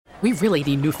we really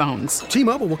need new phones.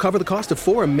 T-Mobile will cover the cost of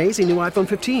 4 amazing new iPhone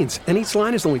 15s, and each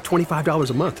line is only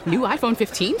 $25 a month. New iPhone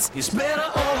 15s? It's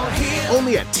better over here.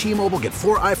 Only at T-Mobile, get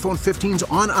 4 iPhone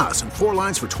 15s on us and 4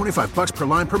 lines for $25 per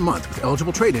line per month with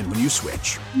eligible trade-in when you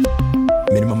switch.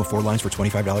 Minimum of 4 lines for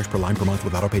 $25 per line per month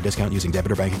with autopay discount using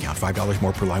debit or bank account. $5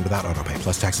 more per line without autopay,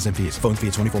 plus taxes and fees. Phone fee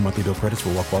at 24 monthly bill credits for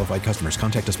well-qualified customers.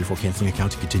 Contact us before canceling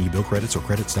account to continue bill credits or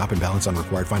credit stop and balance on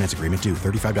required finance agreement due.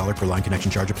 $35 per line connection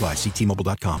charge applies. See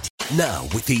T-Mobile.com. Now,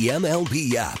 with the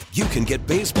MLB app, you can get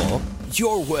baseball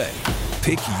your way.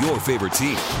 Pick your favorite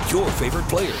team, your favorite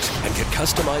players, and get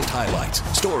customized highlights,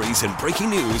 stories, and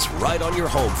breaking news right on your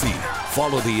home feed.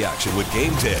 Follow the action with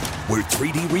Game Day, where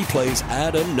 3D replays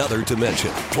add another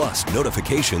dimension. Plus,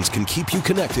 notifications can keep you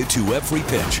connected to every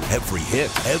pitch, every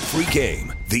hit, every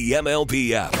game. The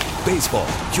MLB app. Baseball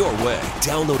your way.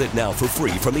 Download it now for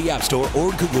free from the App Store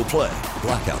or Google Play.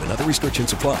 Blackout and other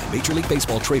restrictions apply. Major League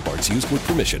Baseball trademarks used with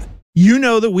permission. You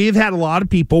know that we've had a lot of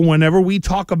people, whenever we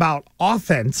talk about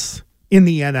offense in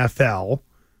the NFL,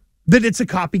 that it's a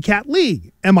copycat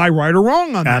league. Am I right or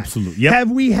wrong on that? Absolutely. Yep.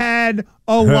 Have we had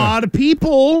a lot of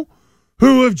people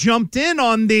who have jumped in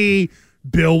on the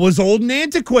Bill was old and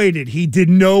antiquated? He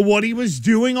didn't know what he was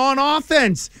doing on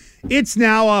offense. It's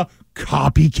now a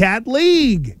copycat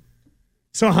league.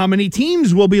 So how many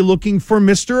teams will be looking for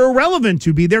Mr. Irrelevant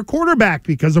to be their quarterback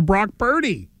because of Brock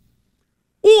Purdy?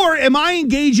 Or am I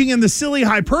engaging in the silly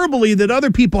hyperbole that other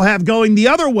people have going the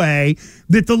other way,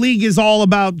 that the league is all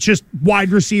about just wide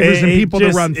receivers and people to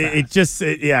run fast?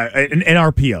 And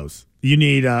RPOs. You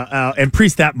need and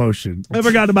pre-snap motion. I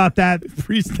forgot about that.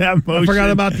 Pre-snap motion. I forgot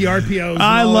about the RPOs.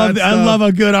 I love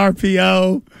a good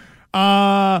RPO.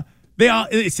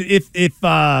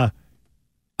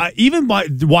 Even by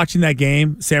watching that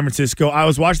game, San Francisco, I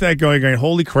was watching that going,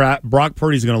 holy crap, Brock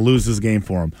Purdy's going to lose this game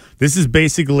for him. This is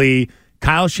basically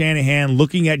Kyle Shanahan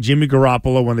looking at Jimmy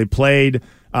Garoppolo when they played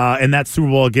in that Super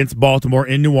Bowl against Baltimore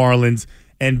in New Orleans,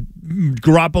 and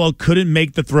Garoppolo couldn't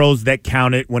make the throws that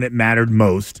counted when it mattered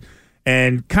most.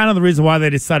 And kind of the reason why they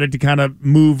decided to kind of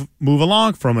move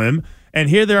along from him. And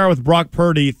here they are with Brock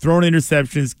Purdy throwing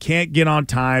interceptions, can't get on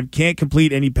time, can't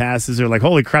complete any passes. They're like,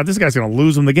 holy crap, this guy's going to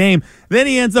lose him the game. Then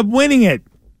he ends up winning it.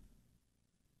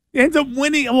 He ends up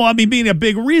winning. Well, I mean, being a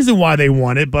big reason why they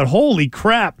won it, but holy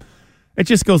crap. It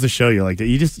just goes to show you like that.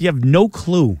 You have no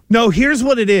clue. No, here's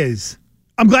what it is.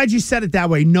 I'm glad you said it that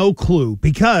way, no clue,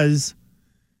 because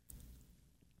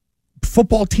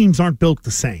football teams aren't built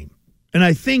the same. And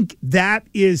I think that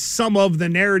is some of the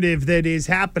narrative that is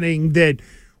happening, that,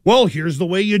 well, here's the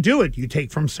way you do it. You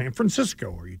take from San Francisco,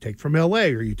 or you take from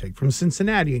L.A., or you take from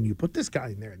Cincinnati, and you put this guy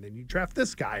in there, and then you draft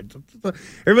this guy.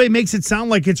 Everybody makes it sound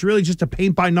like it's really just a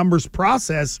paint-by-numbers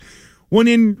process, when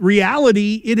in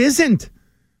reality, it isn't.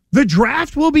 The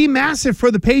draft will be massive for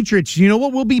the Patriots. You know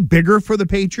what will be bigger for the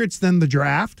Patriots than the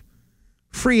draft?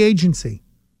 Free agency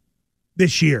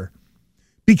this year.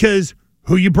 Because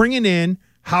who you bringing in,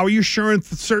 how are you shoring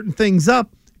certain things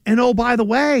up, and oh, by the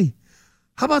way,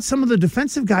 how about some of the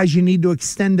defensive guys you need to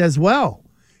extend as well?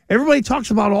 Everybody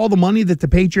talks about all the money that the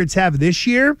Patriots have this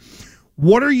year.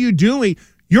 What are you doing?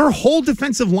 Your whole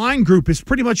defensive line group is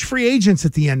pretty much free agents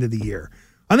at the end of the year.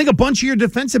 I think a bunch of your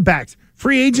defensive backs,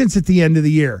 free agents at the end of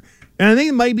the year. And I think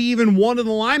it might be even one of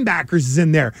the linebackers is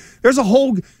in there. There's a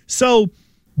whole... So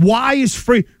why is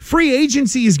free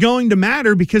agency is going to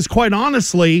matter? Because quite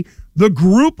honestly, the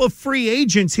group of free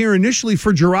agents here initially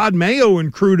for Gerard Mayo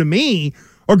and crew, to me,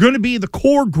 are going to be the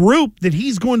core group that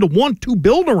he's going to want to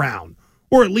build around.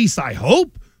 Or at least I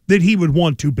hope that he would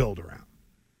want to build around.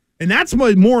 And that's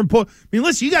more important. I mean,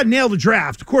 listen, you got to nail the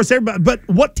draft. Of course, everybody, but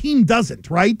what team doesn't,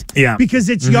 right? Yeah. Because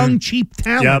it's young, cheap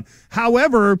talent. Yep.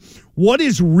 However, what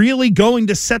is really going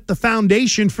to set the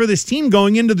foundation for this team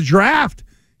going into the draft?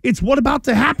 It's what about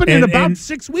to happen in about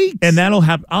 6 weeks. And that'll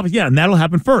happen. And that'll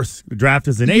happen first. The draft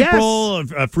is in April.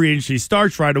 A free agency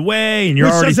starts right away, and you're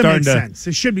Which already starting make to. Sense.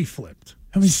 It should be flipped.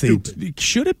 Let me see.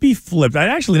 Should it be flipped? I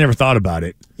actually never thought about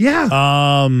it. Yeah.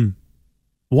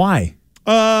 Why?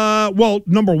 Well,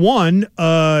 number one,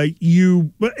 why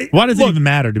does it even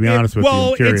matter, to be honest with you?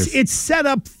 I'm curious. It's set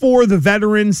up for the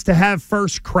veterans to have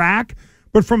first crack,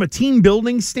 but from a team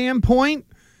building standpoint,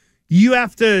 you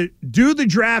have to do the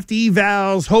draft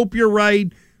evals, hope you're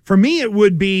right. For me, it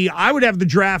would be, I would have the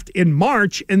draft in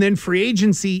March and then free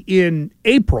agency in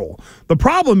April. The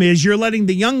problem is you're letting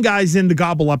the young guys in to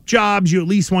gobble up jobs. You at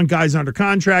least want guys under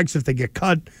contracts if they get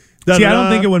cut. I don't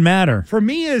think it would matter. For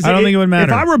me, I don't think it would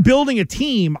matter. If I were building a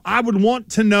team, I would want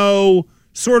to know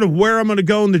sort of where I'm going to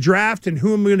go in the draft and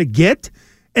who I'm going to get.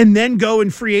 and then go in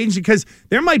free agency, because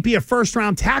there might be a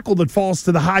first-round tackle that falls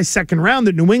to the high second round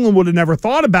that New England would have never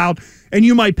thought about, and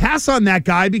you might pass on that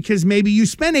guy because maybe you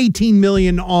spent $18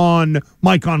 million on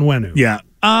Mike Onwenu. Yeah.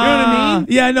 You know what I mean?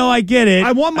 Yeah, no, I get it.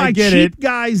 I want my cheap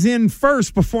guys in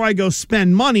first before I go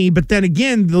spend money. But then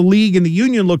again, the league and the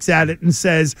union looks at it and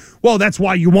says, well, that's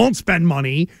why you won't spend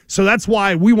money. So that's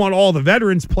why we want all the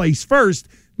veterans placed first,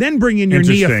 then bring in your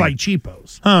neophyte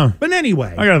cheapos. Huh. But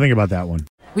anyway. I got to think about that one.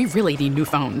 We really need new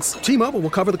phones. T-Mobile will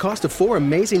cover the cost of 4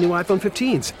 amazing new iPhone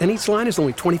 15s, and each line is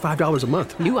only $25 a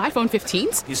month. New iPhone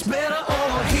 15s? It's better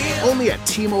over here. Only at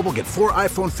T-Mobile, get 4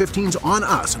 iPhone 15s on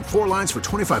us and 4 lines for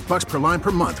 $25 per line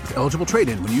per month with eligible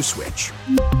trade-in when you switch.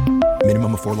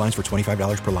 Minimum of 4 lines for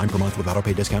 $25 per line per month with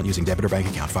autopay discount using debit or bank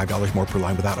account. $5 more per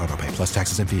line without autopay, plus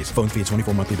taxes and fees. Phone fee at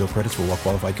 24 monthly bill credits for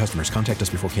well-qualified customers. Contact us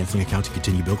before canceling account to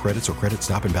continue bill credits or credit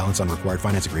stop and balance on required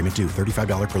finance agreement due.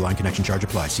 $35 per line connection charge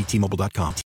applies. See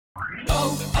T-Mobile.com.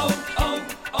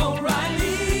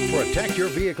 O'Reilly. Protect your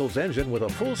vehicle's engine with a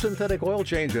full synthetic oil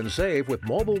change and save with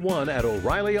Mobile One at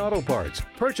O'Reilly Auto Parts.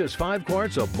 Purchase 5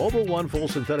 quarts of Mobile One full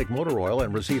synthetic motor oil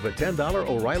and receive a $10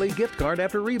 O'Reilly gift card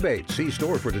after rebate. See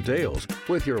store for details.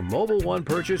 With your Mobile One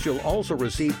purchase, you'll also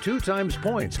receive 2 times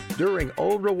points during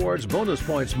O Rewards Bonus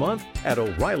Points Month at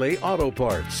O'Reilly Auto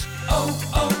Parts.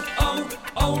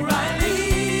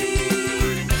 O'Reilly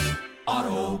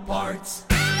Auto Parts.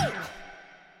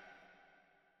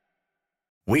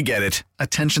 We get it.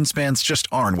 Attention spans just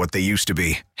aren't what they used to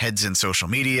be. Heads in social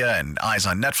media and eyes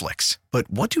on Netflix. But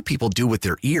what do people do with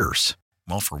their ears?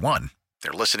 Well, for one,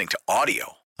 they're listening to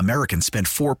audio. Americans spend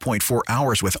 4.4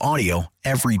 hours with audio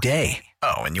every day.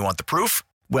 Oh, and you want the proof?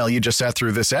 Well, you just sat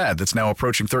through this ad that's now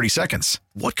approaching 30 seconds.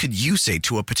 What could you say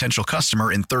to a potential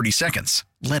customer in 30 seconds?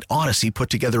 Let Odyssey put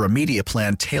together a media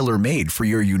plan tailor-made for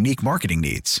your unique marketing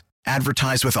needs.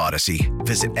 Advertise with Odyssey.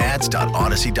 Visit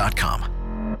ads.odyssey.com.